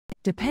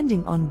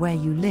Depending on where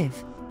you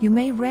live, you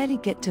may rarely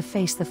get to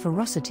face the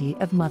ferocity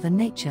of Mother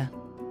Nature.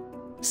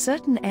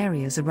 Certain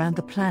areas around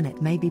the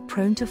planet may be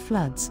prone to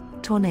floods,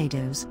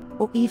 tornadoes,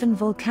 or even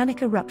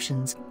volcanic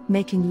eruptions,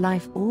 making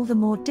life all the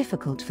more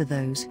difficult for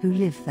those who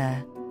live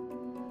there.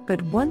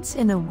 But once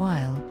in a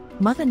while,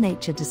 Mother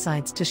Nature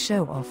decides to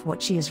show off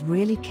what she is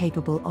really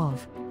capable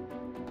of.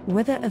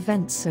 Weather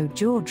events so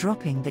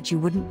jaw-dropping that you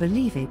wouldn't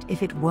believe it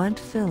if it weren't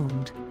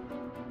filmed.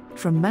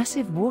 From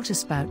massive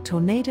waterspout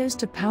tornadoes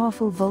to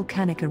powerful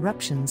volcanic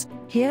eruptions,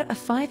 here are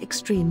 5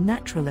 extreme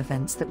natural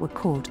events that were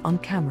caught on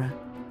camera.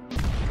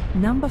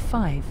 Number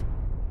 5.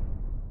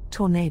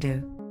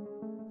 Tornado.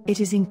 It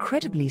is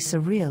incredibly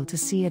surreal to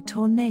see a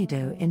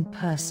tornado in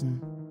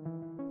person.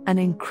 An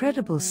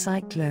incredible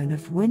cyclone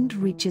of wind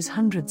reaches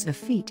hundreds of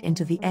feet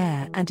into the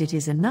air, and it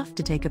is enough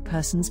to take a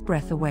person's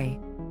breath away.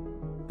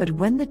 But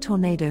when the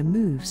tornado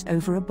moves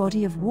over a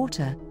body of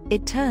water,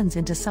 it turns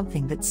into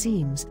something that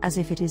seems as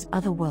if it is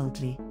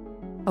otherworldly.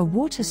 A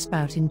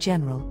waterspout in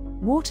general,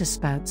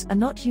 waterspouts are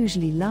not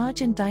usually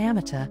large in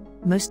diameter,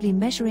 mostly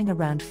measuring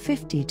around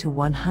 50 to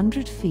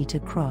 100 feet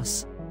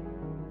across.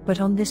 But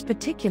on this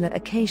particular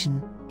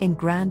occasion, in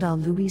Grand Isle,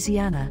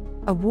 Louisiana,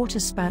 a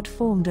waterspout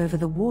formed over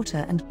the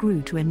water and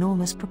grew to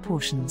enormous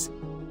proportions.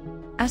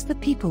 As the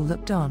people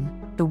looked on,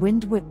 the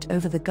wind whipped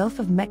over the Gulf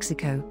of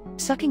Mexico,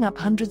 sucking up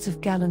hundreds of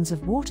gallons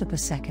of water per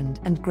second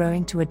and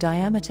growing to a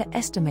diameter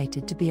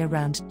estimated to be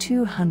around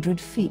 200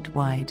 feet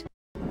wide.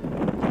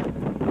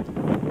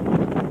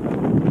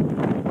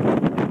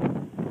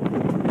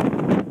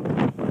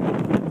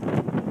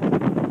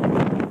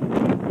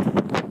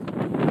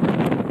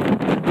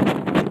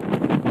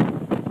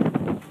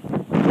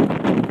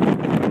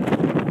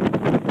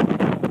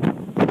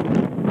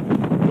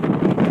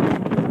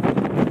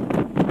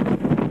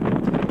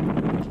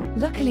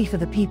 Luckily for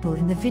the people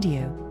in the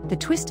video, the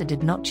twister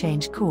did not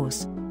change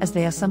course, as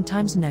they are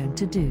sometimes known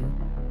to do.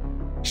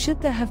 Should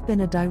there have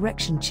been a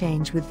direction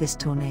change with this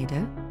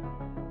tornado?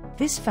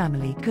 This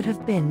family could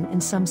have been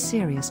in some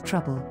serious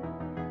trouble.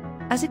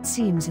 As it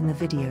seems in the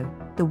video,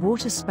 the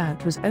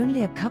waterspout was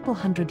only a couple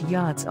hundred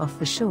yards off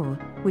the shore,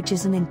 which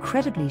is an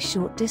incredibly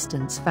short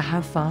distance for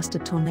how fast a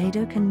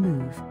tornado can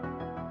move.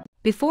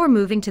 Before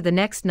moving to the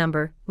next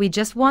number, we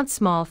just want a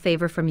small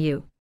favor from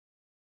you.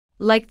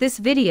 Like this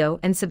video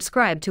and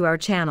subscribe to our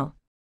channel.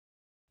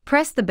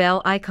 Press the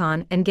bell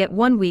icon and get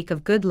 1 week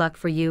of good luck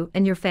for you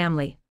and your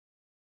family.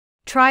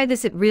 Try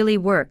this, it really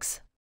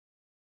works.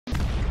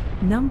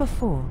 Number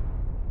 4.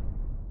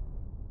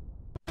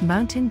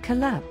 Mountain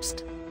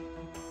collapsed.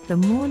 The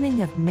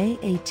morning of May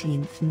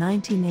 18,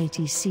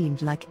 1980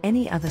 seemed like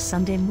any other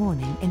Sunday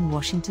morning in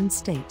Washington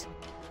state.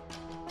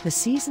 The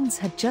seasons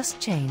had just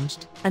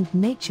changed, and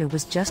nature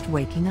was just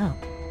waking up.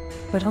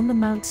 But on the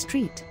Mount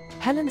Street,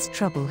 Helen's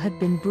trouble had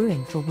been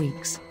brewing for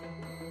weeks.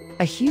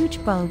 A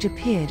huge bulge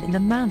appeared in the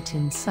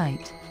mountain's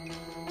site.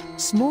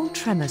 Small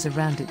tremors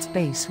around its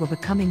base were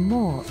becoming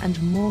more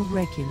and more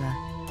regular.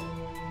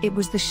 It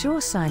was the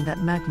sure sign that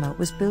magma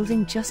was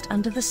building just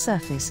under the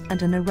surface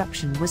and an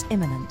eruption was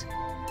imminent.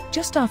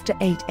 Just after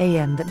 8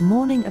 a.m. that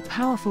morning, a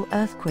powerful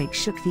earthquake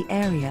shook the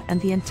area and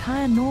the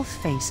entire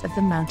north face of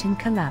the mountain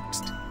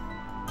collapsed,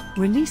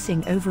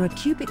 releasing over a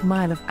cubic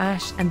mile of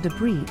ash and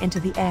debris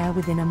into the air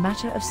within a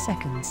matter of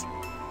seconds.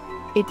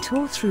 It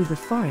tore through the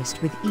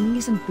forest with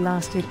ease and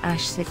blasted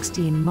ash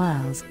 16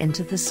 miles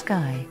into the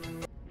sky.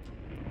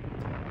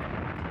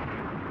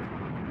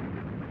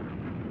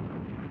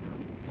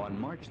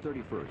 On March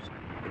 31st,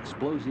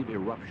 explosive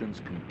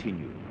eruptions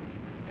continued,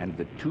 and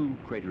the 2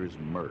 craters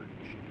merged.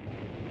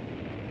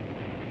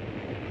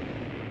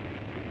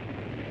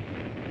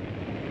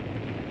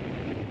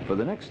 For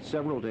the next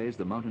several days,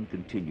 the mountain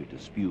continued to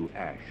spew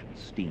ash and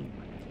steam.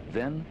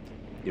 Then,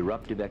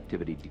 eruptive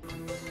activity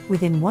decreased.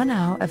 Within 1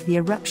 hour of the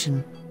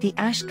eruption, the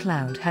ash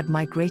cloud had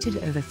migrated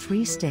over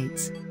 3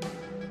 states.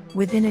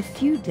 Within a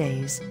few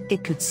days,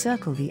 it could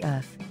circle the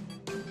Earth.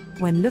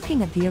 When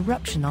looking at the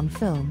eruption on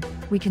film,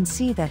 we can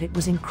see that it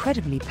was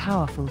incredibly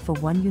powerful for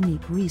one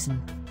unique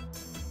reason.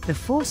 The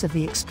force of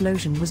the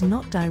explosion was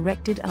not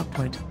directed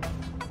upward.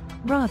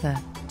 Rather,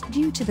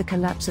 due to the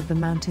collapse of the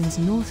mountain's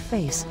north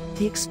face,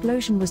 the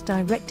explosion was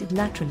directed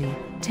laterally,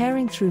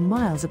 tearing through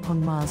miles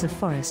upon miles of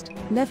forest,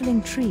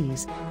 leveling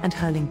trees, and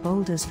hurling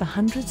boulders for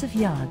hundreds of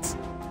yards.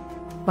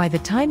 By the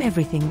time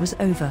everything was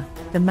over,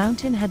 the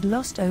mountain had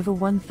lost over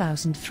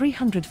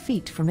 1,300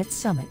 feet from its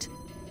summit.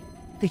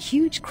 The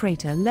huge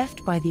crater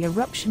left by the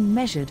eruption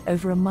measured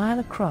over a mile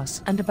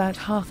across and about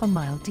half a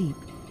mile deep.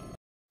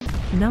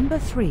 Number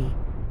 3.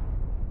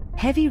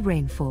 Heavy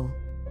rainfall.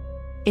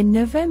 In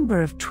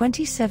November of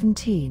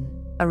 2017,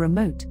 a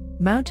remote,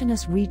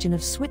 mountainous region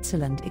of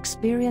Switzerland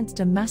experienced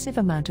a massive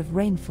amount of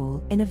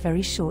rainfall in a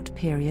very short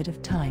period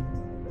of time.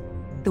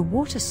 The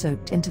water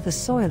soaked into the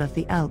soil of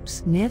the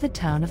Alps near the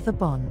town of the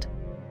Bond.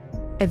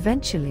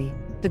 Eventually,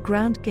 the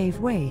ground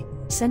gave way,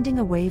 sending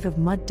a wave of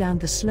mud down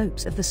the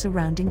slopes of the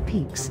surrounding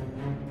peaks.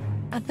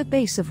 At the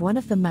base of one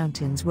of the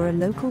mountains were a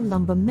local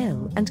lumber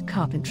mill and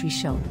carpentry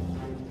shop.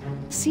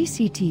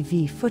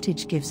 CCTV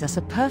footage gives us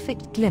a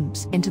perfect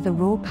glimpse into the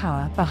raw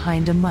power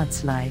behind a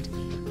mudslide.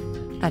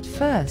 At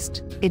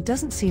first, it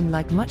doesn't seem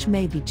like much,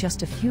 maybe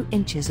just a few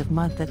inches of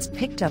mud that's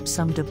picked up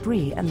some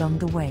debris along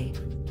the way.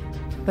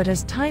 But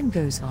as time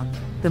goes on,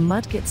 the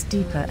mud gets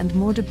deeper and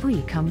more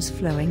debris comes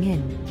flowing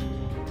in.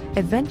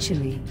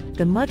 Eventually,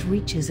 the mud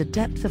reaches a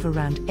depth of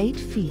around 8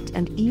 feet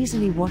and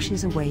easily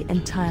washes away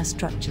entire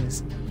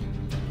structures.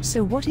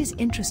 So what is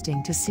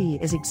interesting to see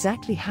is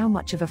exactly how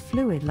much of a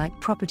fluid-like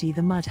property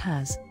the mud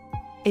has.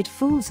 It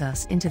fools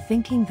us into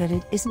thinking that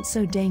it isn't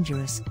so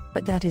dangerous,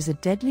 but that is a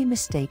deadly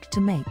mistake to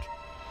make.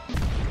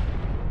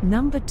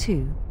 Number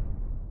 2.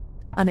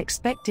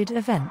 Unexpected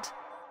event.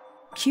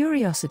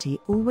 Curiosity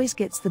always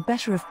gets the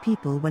better of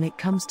people when it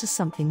comes to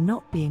something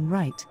not being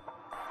right.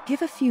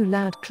 Give a few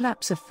loud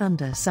claps of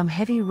thunder, some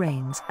heavy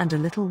rains, and a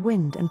little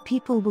wind, and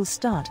people will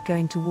start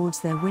going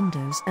towards their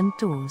windows and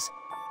doors,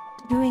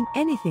 doing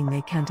anything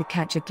they can to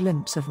catch a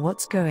glimpse of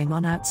what's going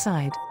on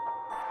outside.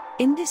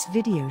 In this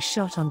video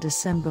shot on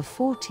December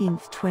 14,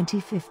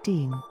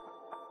 2015,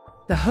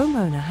 the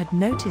homeowner had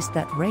noticed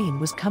that rain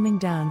was coming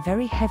down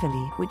very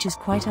heavily, which is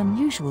quite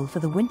unusual for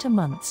the winter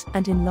months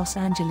and in Los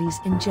Angeles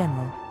in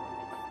general.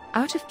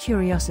 Out of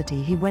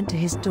curiosity, he went to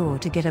his door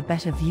to get a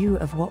better view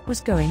of what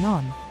was going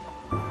on.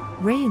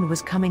 Rain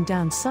was coming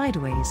down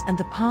sideways and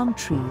the palm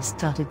trees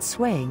started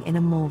swaying in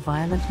a more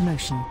violent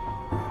motion.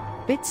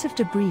 Bits of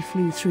debris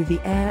flew through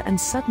the air, and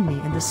suddenly,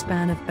 in the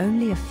span of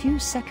only a few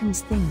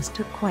seconds, things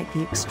took quite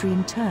the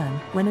extreme turn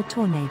when a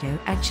tornado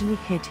actually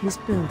hit his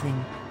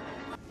building.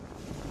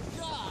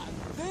 God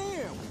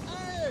damn!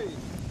 Hey!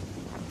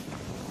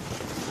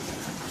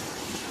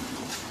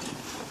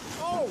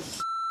 Oh!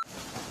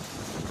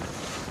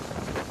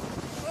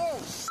 Oh!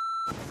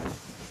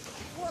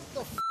 What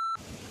the f?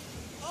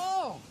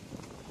 Oh!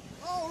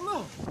 Oh,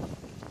 look!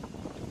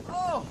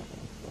 Oh!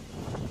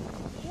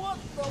 What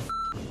the f?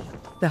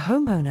 The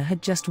homeowner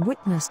had just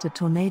witnessed a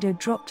tornado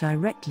drop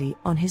directly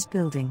on his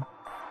building,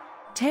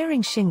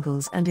 tearing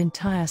shingles and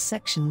entire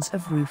sections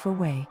of roof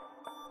away.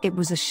 It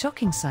was a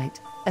shocking sight,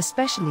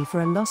 especially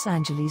for a Los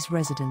Angeles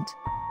resident.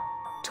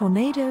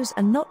 Tornadoes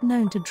are not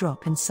known to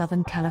drop in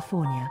Southern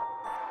California,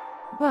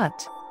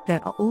 but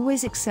there are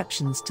always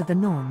exceptions to the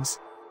norms.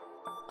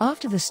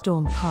 After the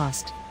storm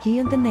passed, he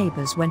and the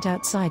neighbors went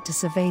outside to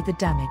survey the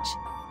damage.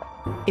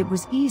 It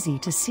was easy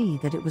to see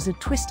that it was a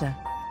twister.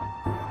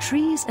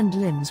 Trees and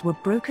limbs were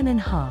broken in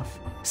half,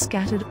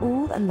 scattered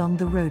all along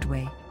the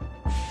roadway.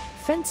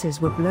 Fences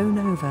were blown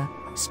over,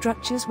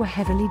 structures were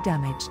heavily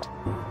damaged.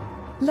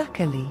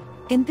 Luckily,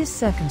 in this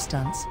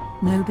circumstance,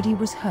 nobody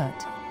was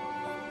hurt.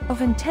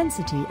 Of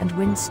intensity and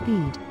wind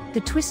speed,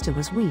 the twister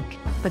was weak,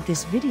 but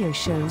this video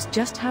shows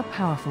just how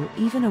powerful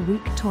even a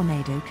weak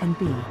tornado can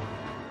be.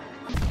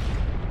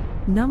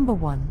 Number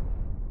 1.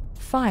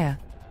 Fire.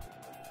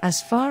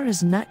 As far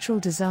as natural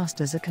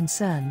disasters are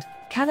concerned,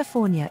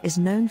 California is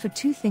known for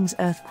two things: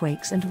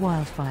 earthquakes and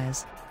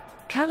wildfires.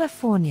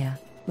 California,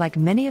 like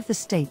many of the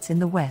states in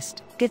the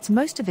West, gets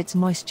most of its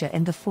moisture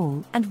in the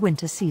fall and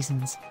winter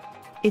seasons.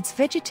 Its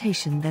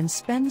vegetation then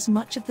spends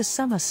much of the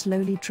summer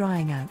slowly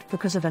drying out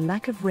because of a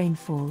lack of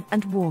rainfall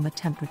and warmer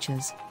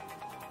temperatures.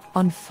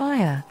 On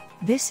fire,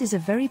 this is a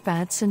very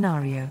bad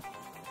scenario.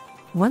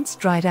 Once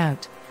dried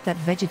out, that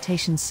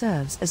vegetation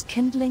serves as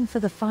kindling for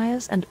the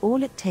fires, and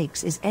all it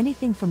takes is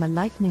anything from a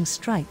lightning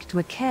strike to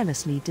a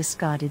carelessly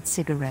discarded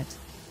cigarette.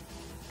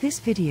 This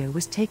video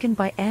was taken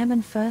by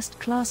Airman First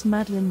Class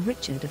Madeline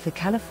Richard of the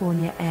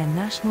California Air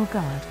National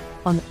Guard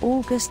on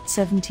August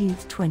 17,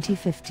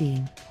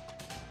 2015.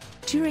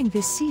 During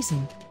this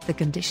season, the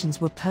conditions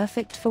were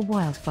perfect for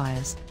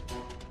wildfires.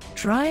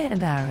 Dry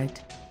and arid.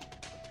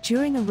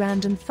 During a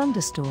random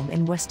thunderstorm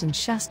in western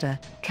Shasta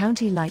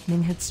County,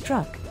 lightning had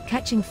struck,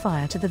 catching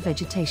fire to the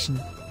vegetation.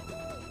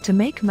 To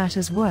make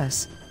matters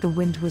worse, the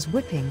wind was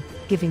whipping,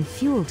 giving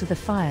fuel to the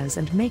fires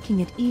and making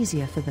it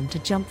easier for them to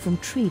jump from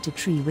tree to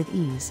tree with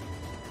ease.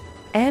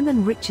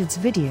 Airman Richard's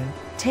video,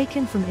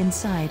 taken from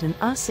inside an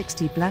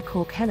R-60 Black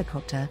Hawk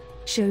helicopter,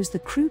 shows the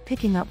crew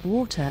picking up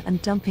water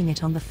and dumping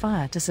it on the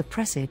fire to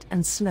suppress it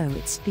and slow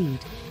its speed.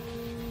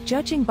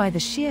 Judging by the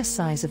sheer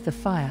size of the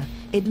fire,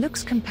 it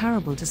looks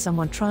comparable to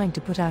someone trying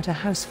to put out a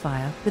house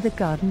fire with a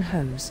garden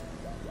hose.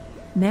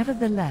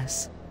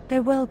 Nevertheless,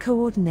 their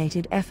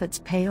well-coordinated efforts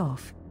pay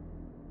off.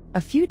 A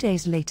few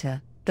days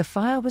later, the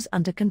fire was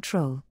under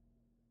control.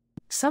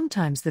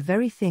 Sometimes the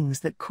very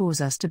things that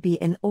cause us to be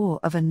in awe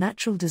of a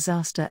natural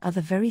disaster are the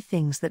very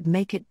things that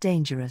make it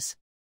dangerous.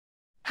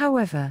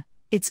 However,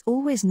 it's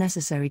always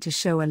necessary to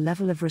show a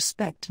level of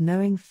respect,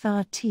 knowing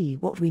that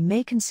what we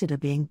may consider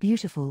being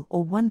beautiful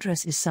or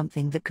wondrous is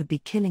something that could be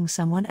killing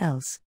someone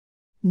else.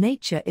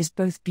 Nature is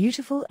both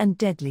beautiful and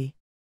deadly.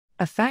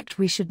 A fact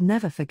we should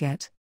never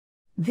forget.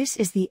 This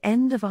is the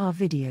end of our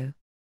video.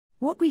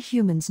 What we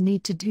humans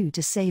need to do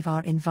to save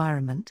our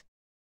environment?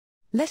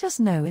 Let us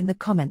know in the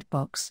comment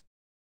box.